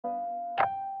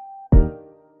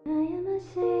Hey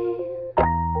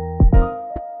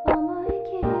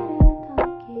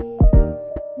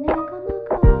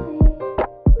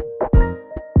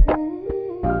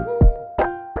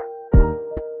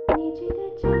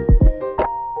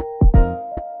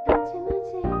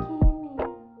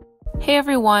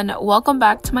everyone, welcome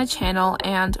back to my channel,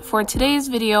 and for today's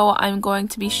video I'm going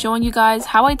to be showing you guys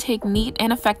how I take neat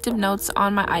and effective notes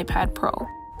on my iPad Pro.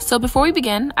 So before we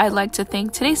begin, I'd like to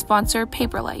thank today's sponsor,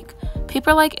 Paperlike.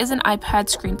 Paperlike is an iPad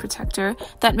screen protector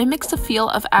that mimics the feel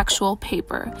of actual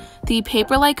paper. The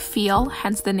Paperlike feel,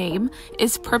 hence the name,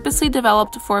 is purposely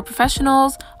developed for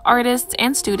professionals, artists,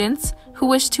 and students who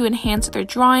wish to enhance their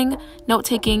drawing,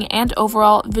 note-taking, and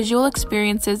overall visual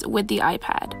experiences with the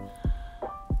iPad.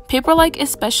 Paperlike is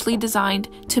specially designed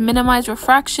to minimize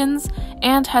refractions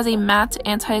and has a matte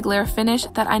anti-glare finish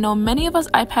that I know many of us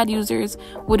iPad users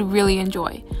would really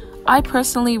enjoy. I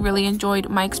personally really enjoyed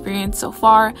my experience so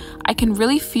far. I can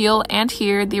really feel and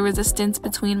hear the resistance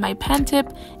between my pen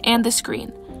tip and the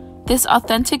screen. This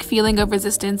authentic feeling of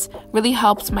resistance really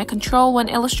helps my control when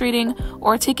illustrating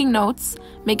or taking notes,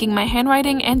 making my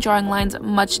handwriting and drawing lines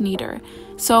much neater.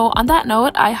 So on that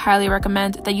note, I highly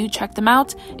recommend that you check them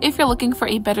out if you're looking for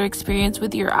a better experience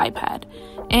with your iPad.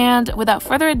 And without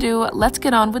further ado, let's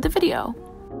get on with the video.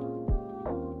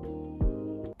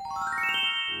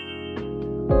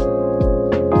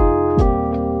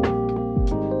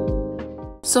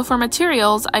 So for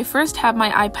materials, I first have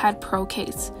my iPad Pro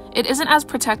case. It isn't as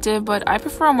protective, but I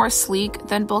prefer a more sleek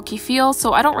than bulky feel,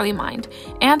 so I don't really mind.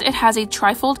 And it has a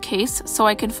tri-fold case, so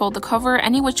I can fold the cover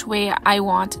any which way I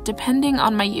want, depending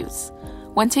on my use.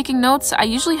 When taking notes, I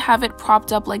usually have it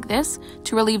propped up like this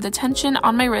to relieve the tension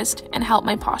on my wrist and help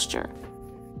my posture.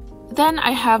 Then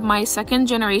I have my second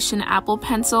generation Apple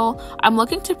Pencil. I'm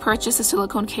looking to purchase a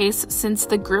silicone case since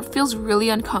the grip feels really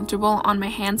uncomfortable on my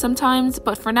hand sometimes,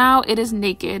 but for now it is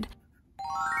naked.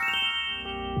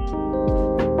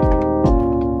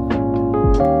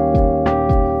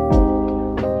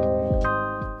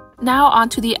 Now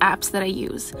onto the apps that I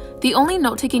use. The only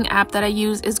note-taking app that I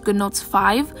use is GoodNotes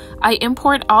 5. I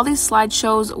import all these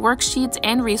slideshows, worksheets,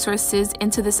 and resources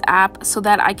into this app so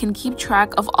that I can keep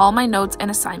track of all my notes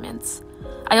and assignments.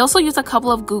 I also use a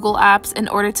couple of Google apps in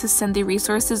order to send the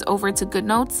resources over to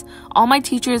GoodNotes. All my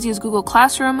teachers use Google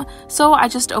Classroom, so I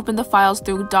just open the files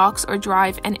through Docs or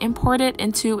Drive and import it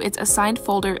into its assigned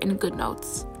folder in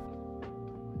GoodNotes.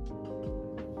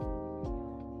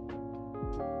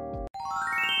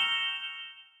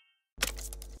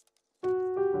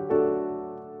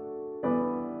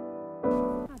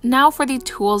 Now for the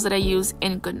tools that I use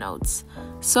in GoodNotes.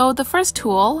 So the first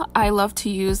tool I love to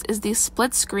use is the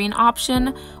split screen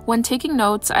option. When taking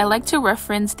notes, I like to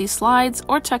reference the slides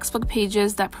or textbook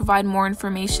pages that provide more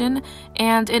information,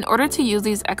 and in order to use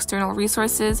these external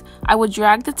resources, I would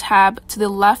drag the tab to the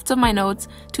left of my notes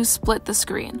to split the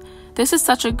screen. This is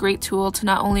such a great tool to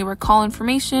not only recall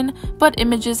information, but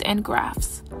images and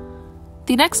graphs.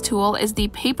 The next tool is the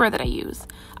paper that I use.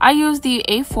 I use the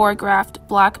A4 graphed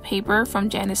black paper from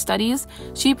Janice Studies.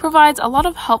 She provides a lot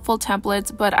of helpful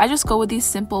templates, but I just go with the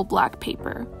simple black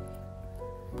paper.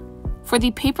 For the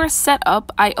paper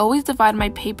setup, I always divide my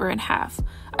paper in half.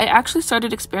 I actually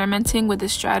started experimenting with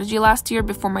this strategy last year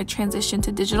before my transition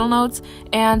to digital notes,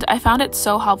 and I found it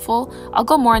so helpful. I'll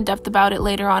go more in depth about it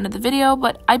later on in the video,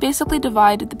 but I basically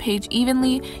divide the page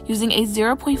evenly using a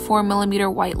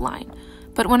 0.4mm white line.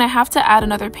 But when I have to add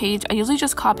another page, I usually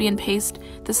just copy and paste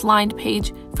this lined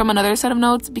page from another set of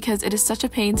notes because it is such a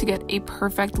pain to get a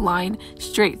perfect line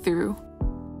straight through.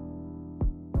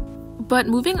 But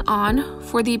moving on,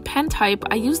 for the pen type,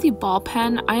 I use the ball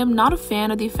pen. I am not a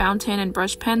fan of the fountain and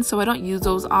brush pen, so I don't use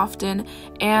those often.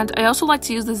 And I also like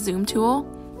to use the zoom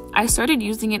tool. I started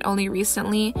using it only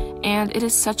recently, and it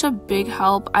is such a big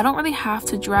help. I don't really have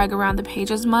to drag around the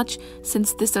page as much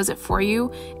since this does it for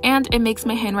you, and it makes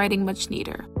my handwriting much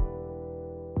neater.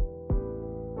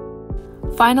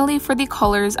 Finally, for the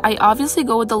colors, I obviously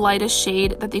go with the lightest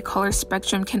shade that the color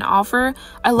spectrum can offer.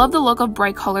 I love the look of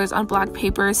bright colors on black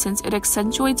paper since it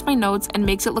accentuates my notes and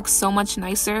makes it look so much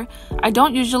nicer. I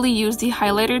don't usually use the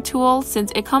highlighter tool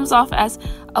since it comes off as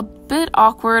a bit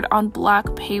awkward on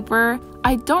black paper.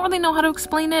 I don't really know how to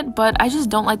explain it, but I just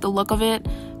don't like the look of it.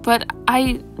 But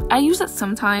I use it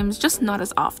sometimes, just not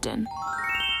as often.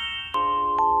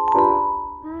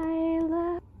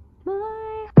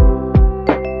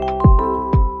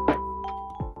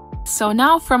 So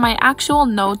now for my actual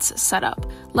notes setup.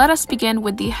 Let us begin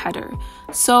with the header.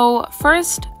 So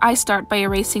first, I start by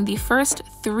erasing the first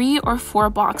 3 or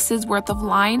 4 boxes worth of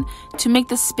line to make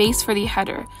the space for the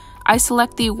header. I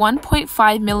select the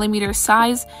 1.5mm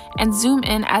size and zoom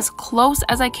in as close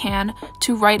as I can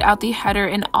to write out the header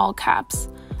in all caps.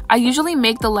 I usually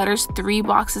make the letters 3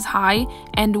 boxes high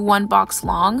and 1 box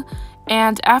long,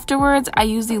 and afterwards I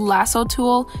use the lasso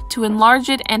tool to enlarge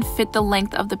it and fit the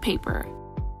length of the paper.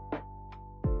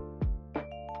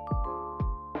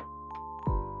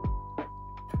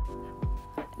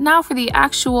 Now for the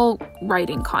actual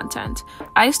writing content.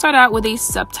 I start out with a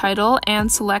subtitle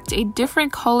and select a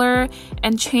different color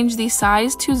and change the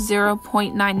size to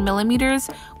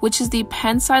 0.9mm, which is the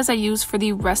pen size I use for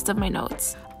the rest of my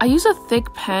notes. I use a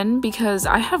thick pen because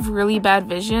I have really bad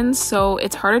vision, so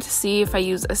it's harder to see if I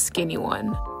use a skinny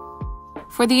one.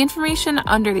 For the information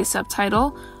under the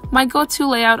subtitle, my go-to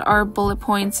layout are bullet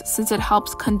points since it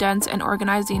helps condense and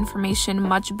organize the information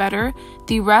much better.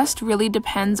 The rest really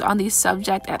depends on the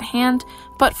subject at hand,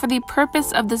 but for the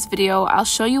purpose of this video, I'll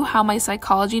show you how my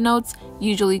psychology notes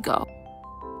usually go.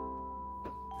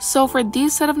 So for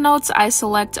these set of notes, I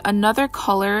select another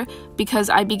color because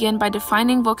I begin by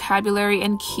defining vocabulary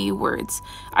and keywords.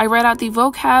 I write out the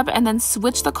vocab and then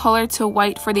switch the color to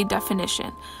white for the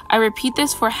definition. I repeat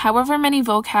this for however many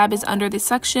vocab is under the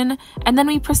section, and then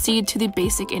we proceed to the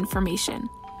basic information.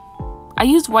 I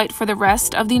use white for the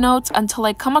rest of the notes until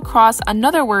I come across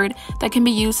another word that can be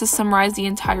used to summarize the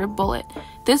entire bullet.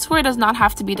 This word does not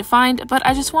have to be defined, but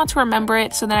I just want to remember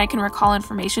it so that I can recall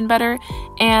information better,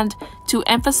 and to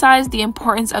emphasize the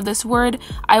importance of this word,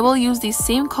 I will use the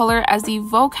same color as the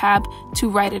vocab to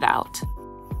write it out.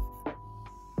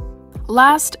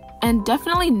 Last, and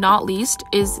definitely not least,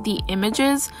 is the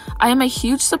images. I am a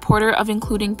huge supporter of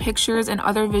including pictures and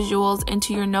other visuals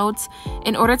into your notes.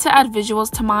 In order to add visuals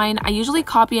to mine, I usually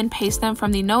copy and paste them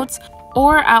from the notes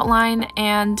or outline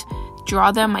and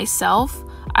draw them myself.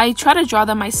 I try to draw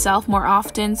them myself more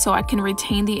often so I can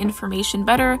retain the information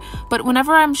better, but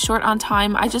whenever I'm short on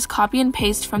time, I just copy and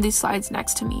paste from the slides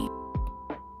next to me.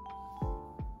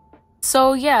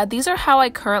 So yeah, these are how I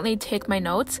currently take my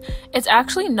notes. It's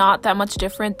actually not that much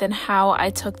different than how I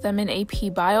took them in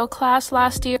AP Bio class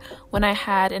last year when I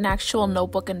had an actual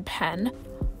notebook and pen.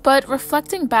 But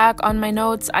reflecting back on my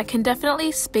notes, I can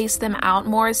definitely space them out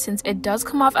more since it does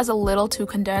come off as a little too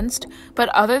condensed. But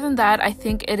other than that, I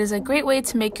think it is a great way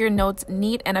to make your notes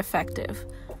neat and effective.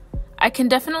 I can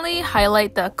definitely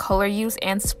highlight the color use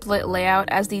and split layout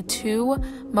as the two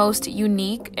most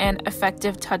unique and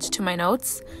effective touch to my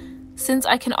notes. Since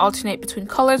I can alternate between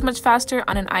colors much faster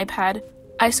on an iPad,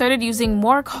 I started using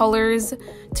more colors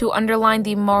to underline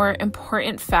the more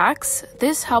important facts.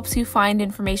 This helps you find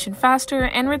information faster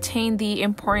and retain the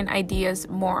important ideas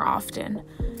more often.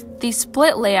 The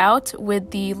split layout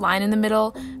with the line in the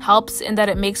middle helps in that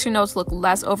it makes your notes look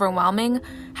less overwhelming.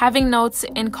 Having notes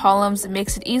in columns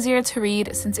makes it easier to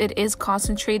read since it is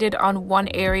concentrated on one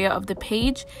area of the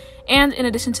page. And in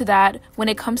addition to that, when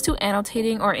it comes to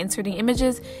annotating or inserting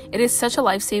images, it is such a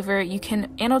lifesaver. You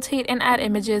can annotate and add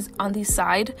images on the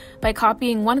side by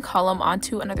copying one column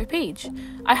onto another page.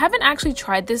 I haven't actually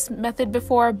tried this method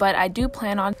before, but I do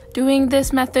plan on doing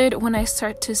this method when I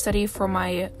start to study for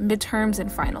my midterms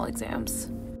and final exams.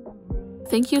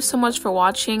 Thank you so much for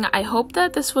watching. I hope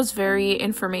that this was very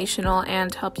informational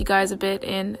and helped you guys a bit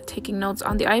in taking notes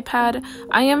on the iPad.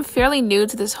 I am fairly new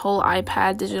to this whole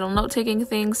iPad digital note-taking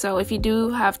thing, so if you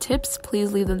do have tips,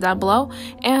 please leave them down below.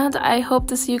 And I hope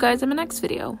to see you guys in my next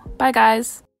video. Bye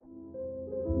guys!